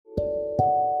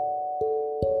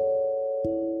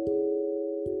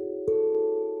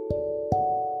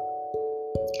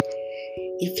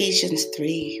Ephesians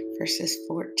 3, verses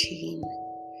 14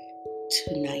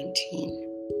 to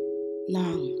 19.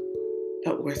 Long,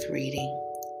 but worth reading.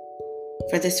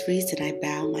 For this reason I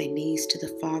bow my knees to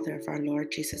the Father of our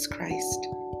Lord Jesus Christ,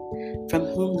 from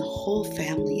whom the whole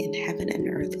family in heaven and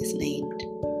earth is named,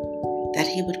 that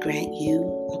he would grant you,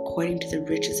 according to the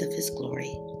riches of his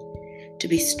glory, to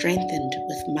be strengthened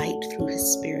with might through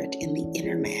his Spirit in the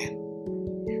inner man,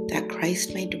 that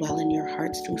Christ may dwell in your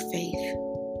hearts through faith,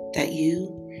 that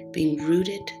you, being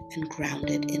rooted and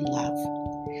grounded in love,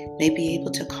 may be able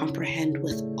to comprehend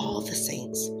with all the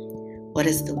saints what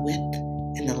is the width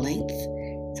and the length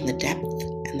and the depth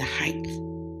and the height,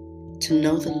 to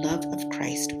know the love of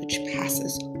Christ which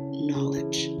passes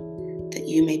knowledge, that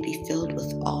you may be filled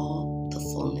with all the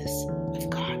fullness of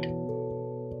God.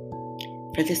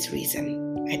 For this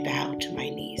reason, I bow to my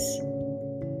knees.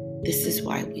 This is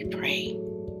why we pray.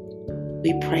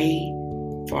 We pray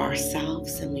for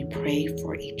ourselves and we pray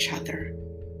for each other,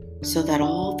 so that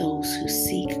all those who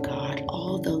seek God,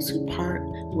 all those who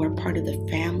are part of the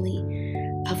family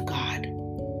of God,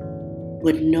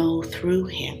 would know through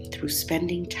him, through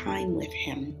spending time with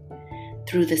him,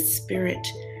 through the Spirit,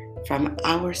 from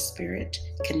our spirit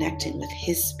connecting with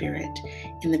his Spirit,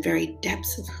 in the very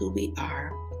depths of who we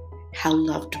are, how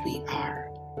loved we are,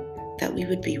 that we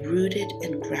would be rooted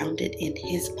and grounded in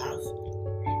his love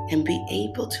and be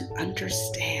able to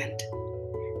understand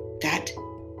that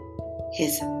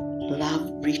his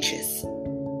love reaches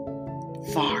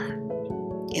far.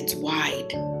 It's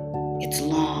wide, it's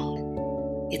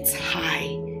long, it's high,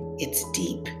 it's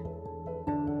deep.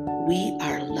 We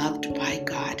are loved by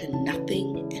God, and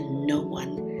nothing and no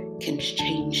one can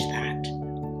change that.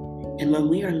 And when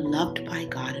we are loved by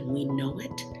God and we know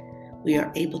it, we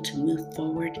are able to move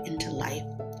forward into life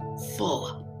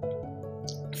full,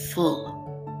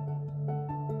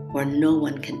 where no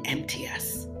one can empty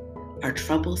us. Our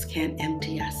troubles can't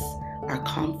empty us. Our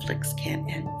conflicts can't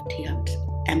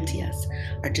empty us.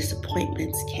 Our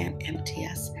disappointments can't empty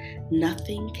us.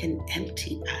 Nothing can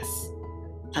empty us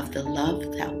of the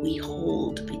love that we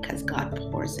hold, because God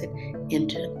pours it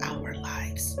into our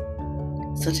lives.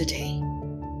 So today,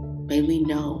 may we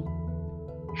know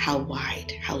how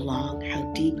wide, how long,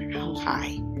 how deep, how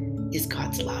high is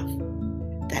God's love.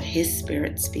 That his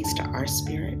Spirit speaks to our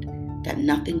spirit, that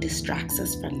nothing distracts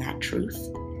us from that truth,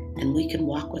 and we can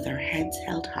walk with our heads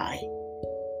held high,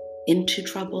 into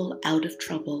trouble, out of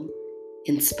trouble,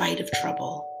 in spite of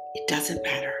trouble. It doesn't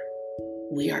matter.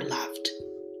 We are loved.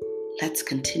 Let's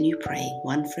continue praying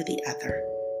one for the other.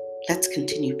 Let's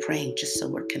continue praying just so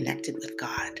we're connected with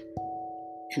God,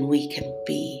 and we can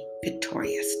be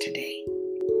victorious today.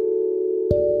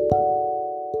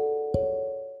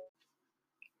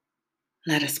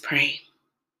 Let us pray.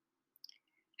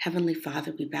 Heavenly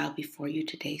Father, we bow before you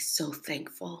today, so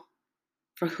thankful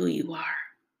for who you are.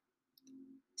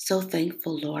 So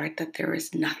thankful, Lord, that there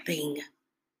is nothing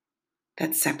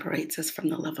that separates us from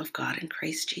the love of God in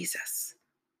Christ Jesus.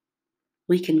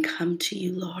 We can come to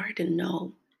you, Lord, and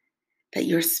know that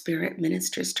your Spirit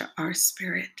ministers to our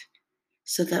spirit,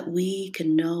 so that we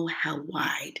can know how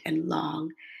wide and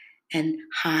long and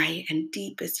high and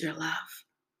deep is your love,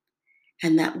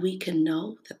 and that we can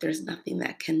know that there's nothing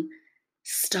that can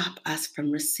stop us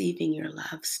from receiving your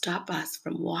love, stop us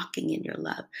from walking in your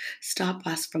love, stop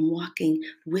us from walking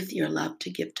with your love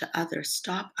to give to others,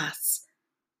 stop us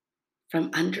from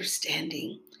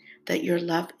understanding that your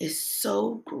love is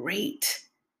so great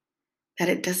that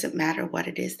it doesn't matter what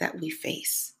it is that we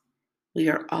face. We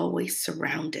are always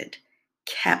surrounded,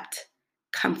 kept,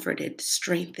 comforted,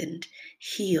 strengthened,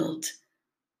 healed,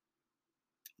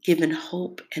 given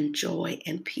hope and joy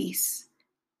and peace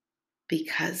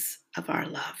because of our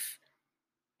love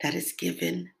that is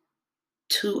given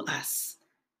to us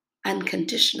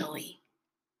unconditionally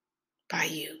by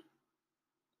you.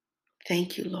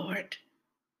 Thank you, Lord,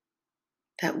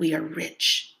 that we are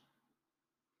rich,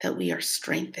 that we are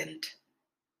strengthened,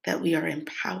 that we are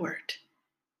empowered,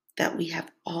 that we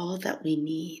have all that we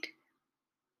need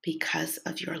because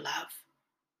of your love.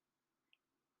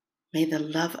 May the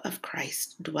love of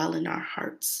Christ dwell in our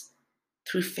hearts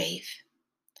through faith,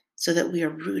 so that we are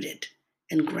rooted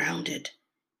and grounded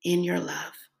in your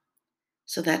love,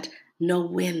 so that no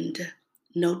wind,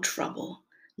 no trouble,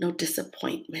 no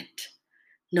disappointment,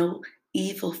 no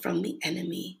evil from the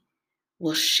enemy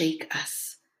will shake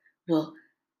us, will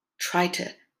try to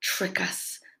trick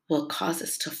us, will cause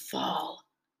us to fall,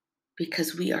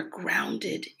 because we are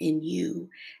grounded in you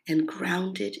and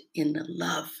grounded in the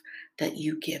love that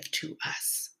you give to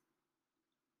us.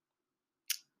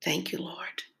 Thank you,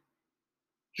 Lord.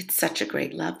 It's such a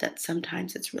great love that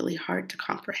sometimes it's really hard to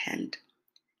comprehend.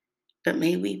 but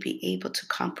may we be able to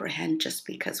comprehend just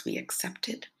because we accept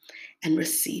it and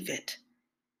receive it.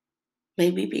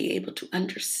 May we be able to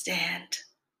understand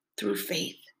through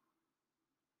faith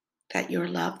that your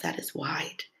love that is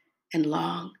wide and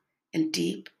long and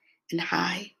deep and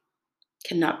high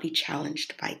cannot be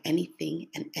challenged by anything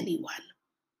and anyone.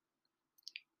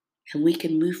 And we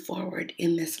can move forward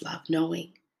in this love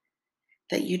knowing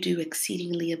that you do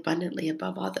exceedingly abundantly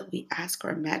above all that we ask or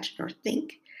imagine or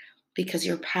think, because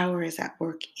your power is at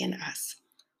work in us,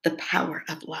 the power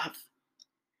of love.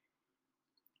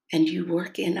 And you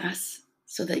work in us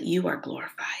so that you are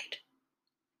glorified.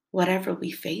 Whatever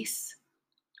we face,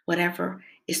 whatever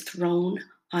is thrown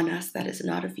on us that is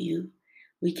not of you,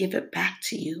 we give it back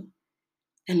to you.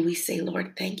 And we say,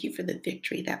 Lord, thank you for the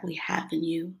victory that we have in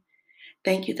you.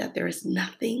 Thank you that there is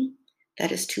nothing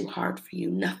that is too hard for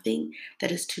you, nothing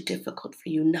that is too difficult for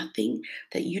you, nothing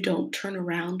that you don't turn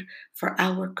around for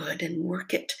our good and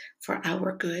work it for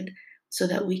our good, so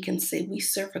that we can say we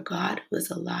serve a God who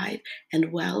is alive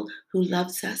and well, who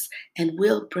loves us and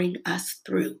will bring us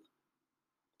through.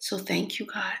 So thank you,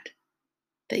 God,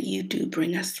 that you do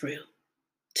bring us through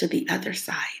to the other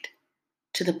side,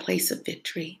 to the place of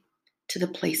victory, to the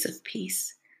place of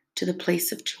peace, to the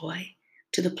place of joy,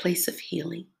 to the place of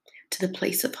healing, to the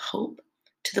place of hope,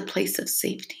 to the place of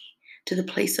safety, to the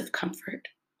place of comfort,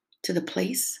 to the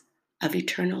place of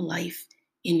eternal life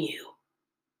in you.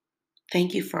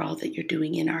 Thank you for all that you're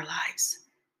doing in our lives.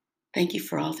 Thank you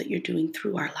for all that you're doing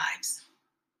through our lives.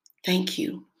 Thank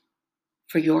you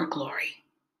for your glory.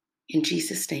 In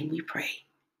Jesus' name we pray.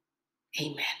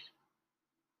 Amen.